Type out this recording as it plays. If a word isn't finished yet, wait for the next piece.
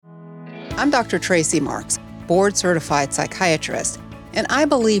I'm Dr. Tracy Marks, board-certified psychiatrist, and I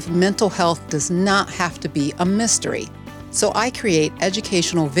believe mental health does not have to be a mystery. So I create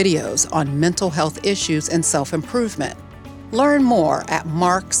educational videos on mental health issues and self-improvement. Learn more at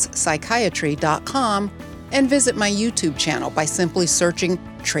markspsychiatry.com and visit my YouTube channel by simply searching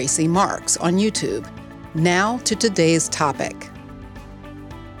Tracy Marks on YouTube. Now to today's topic.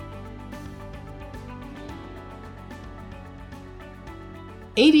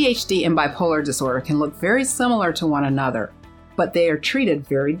 ADHD and bipolar disorder can look very similar to one another, but they are treated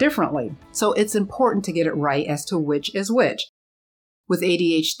very differently. So it's important to get it right as to which is which. With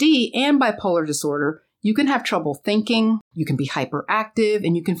ADHD and bipolar disorder, you can have trouble thinking, you can be hyperactive,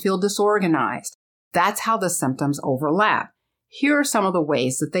 and you can feel disorganized. That's how the symptoms overlap. Here are some of the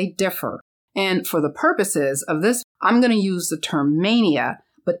ways that they differ. And for the purposes of this, I'm going to use the term mania,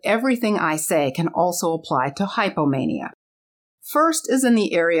 but everything I say can also apply to hypomania. First is in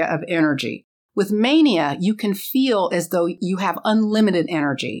the area of energy. With mania, you can feel as though you have unlimited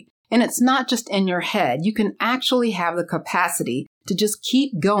energy. And it's not just in your head. You can actually have the capacity to just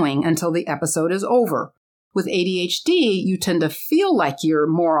keep going until the episode is over. With ADHD, you tend to feel like you're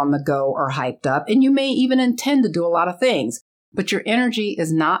more on the go or hyped up, and you may even intend to do a lot of things. But your energy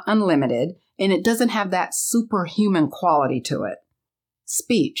is not unlimited, and it doesn't have that superhuman quality to it.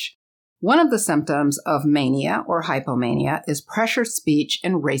 Speech. One of the symptoms of mania or hypomania is pressured speech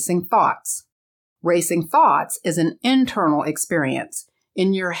and racing thoughts. Racing thoughts is an internal experience.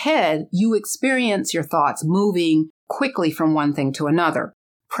 In your head, you experience your thoughts moving quickly from one thing to another.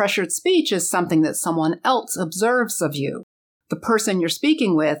 Pressured speech is something that someone else observes of you. The person you're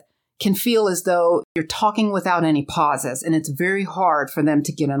speaking with can feel as though you're talking without any pauses, and it's very hard for them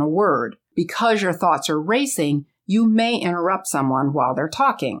to get in a word. Because your thoughts are racing, you may interrupt someone while they're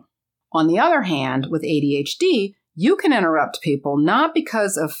talking. On the other hand, with ADHD, you can interrupt people not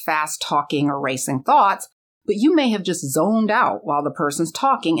because of fast talking or racing thoughts, but you may have just zoned out while the person's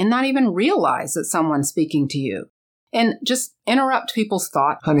talking and not even realize that someone's speaking to you. And just interrupt people's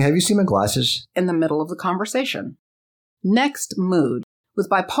thought. Honey, have you seen my glasses? In the middle of the conversation. Next, mood. With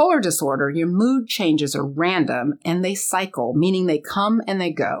bipolar disorder, your mood changes are random and they cycle, meaning they come and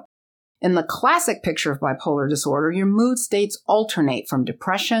they go. In the classic picture of bipolar disorder, your mood states alternate from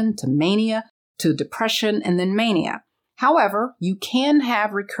depression to mania to depression and then mania. However, you can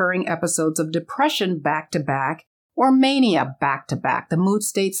have recurring episodes of depression back to back or mania back to back. The mood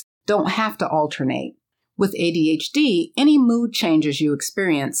states don't have to alternate. With ADHD, any mood changes you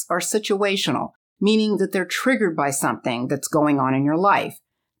experience are situational, meaning that they're triggered by something that's going on in your life.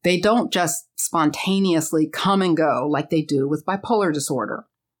 They don't just spontaneously come and go like they do with bipolar disorder.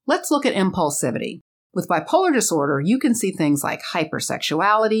 Let's look at impulsivity. With bipolar disorder, you can see things like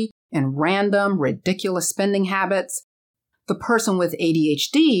hypersexuality and random, ridiculous spending habits. The person with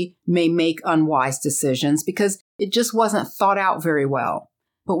ADHD may make unwise decisions because it just wasn't thought out very well.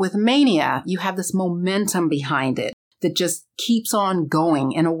 But with mania, you have this momentum behind it that just keeps on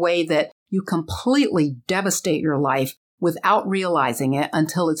going in a way that you completely devastate your life without realizing it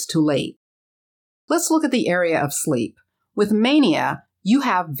until it's too late. Let's look at the area of sleep. With mania, you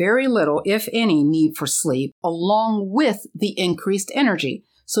have very little, if any, need for sleep along with the increased energy.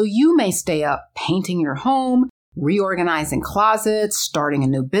 So you may stay up painting your home, reorganizing closets, starting a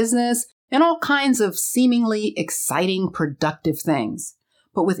new business, and all kinds of seemingly exciting, productive things.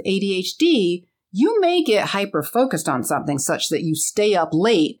 But with ADHD, you may get hyper-focused on something such that you stay up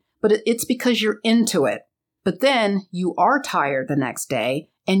late, but it's because you're into it. But then you are tired the next day,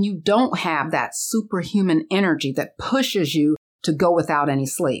 and you don't have that superhuman energy that pushes you to go without any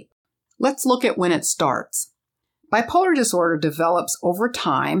sleep. Let's look at when it starts. Bipolar disorder develops over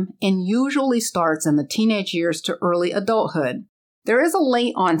time and usually starts in the teenage years to early adulthood. There is a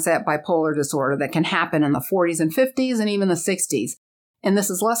late onset bipolar disorder that can happen in the 40s and 50s and even the 60s. And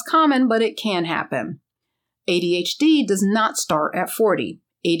this is less common, but it can happen. ADHD does not start at 40.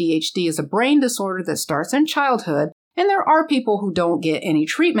 ADHD is a brain disorder that starts in childhood, and there are people who don't get any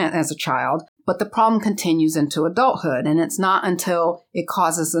treatment as a child, but the problem continues into adulthood, and it's not until it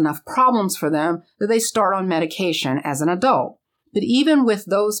causes enough problems for them that they start on medication as an adult. But even with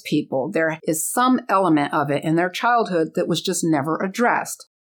those people, there is some element of it in their childhood that was just never addressed.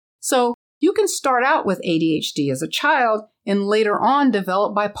 So you can start out with ADHD as a child and later on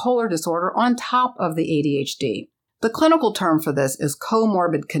develop bipolar disorder on top of the ADHD. The clinical term for this is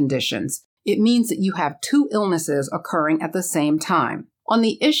comorbid conditions. It means that you have two illnesses occurring at the same time. On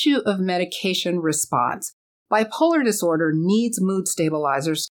the issue of medication response, bipolar disorder needs mood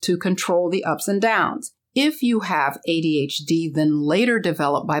stabilizers to control the ups and downs. If you have ADHD, then later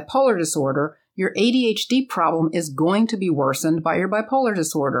develop bipolar disorder, your ADHD problem is going to be worsened by your bipolar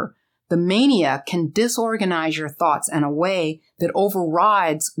disorder. The mania can disorganize your thoughts in a way that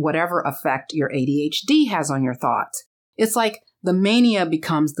overrides whatever effect your ADHD has on your thoughts. It's like the mania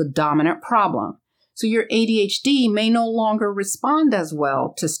becomes the dominant problem. So your ADHD may no longer respond as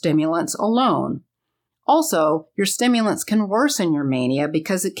well to stimulants alone. Also, your stimulants can worsen your mania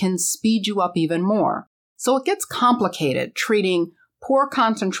because it can speed you up even more. So it gets complicated treating poor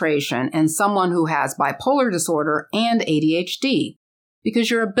concentration in someone who has bipolar disorder and ADHD,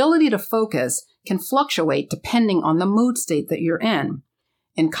 because your ability to focus can fluctuate depending on the mood state that you're in.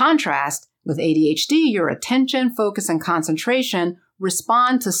 In contrast, with ADHD, your attention, focus, and concentration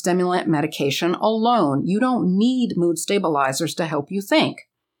respond to stimulant medication alone. You don't need mood stabilizers to help you think.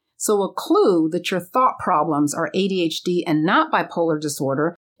 So a clue that your thought problems are ADHD and not bipolar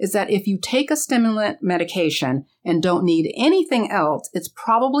disorder is that if you take a stimulant medication and don't need anything else, it's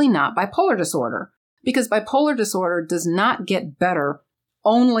probably not bipolar disorder, because bipolar disorder does not get better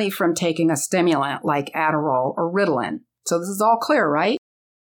only from taking a stimulant like Adderall or Ritalin. So this is all clear, right?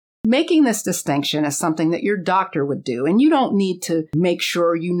 Making this distinction is something that your doctor would do, and you don't need to make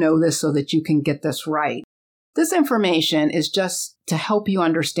sure you know this so that you can get this right. This information is just to help you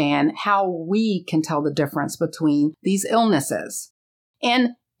understand how we can tell the difference between these illnesses.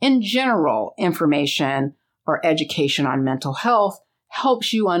 And in general, information or education on mental health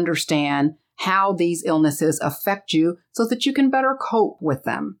helps you understand how these illnesses affect you so that you can better cope with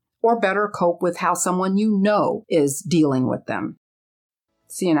them, or better cope with how someone you know is dealing with them.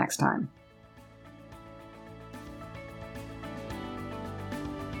 See you next time.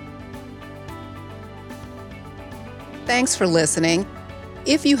 Thanks for listening.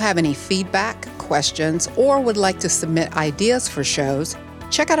 If you have any feedback, questions, or would like to submit ideas for shows,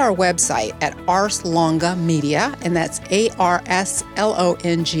 check out our website at Ars Longa Media, and that's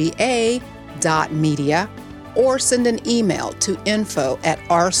ARSLONGA.media, or send an email to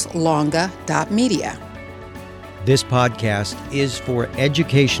info@arslonga.media. This podcast is for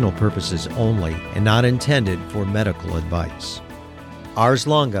educational purposes only and not intended for medical advice. Ars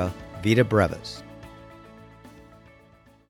Longa, Vita Brevis.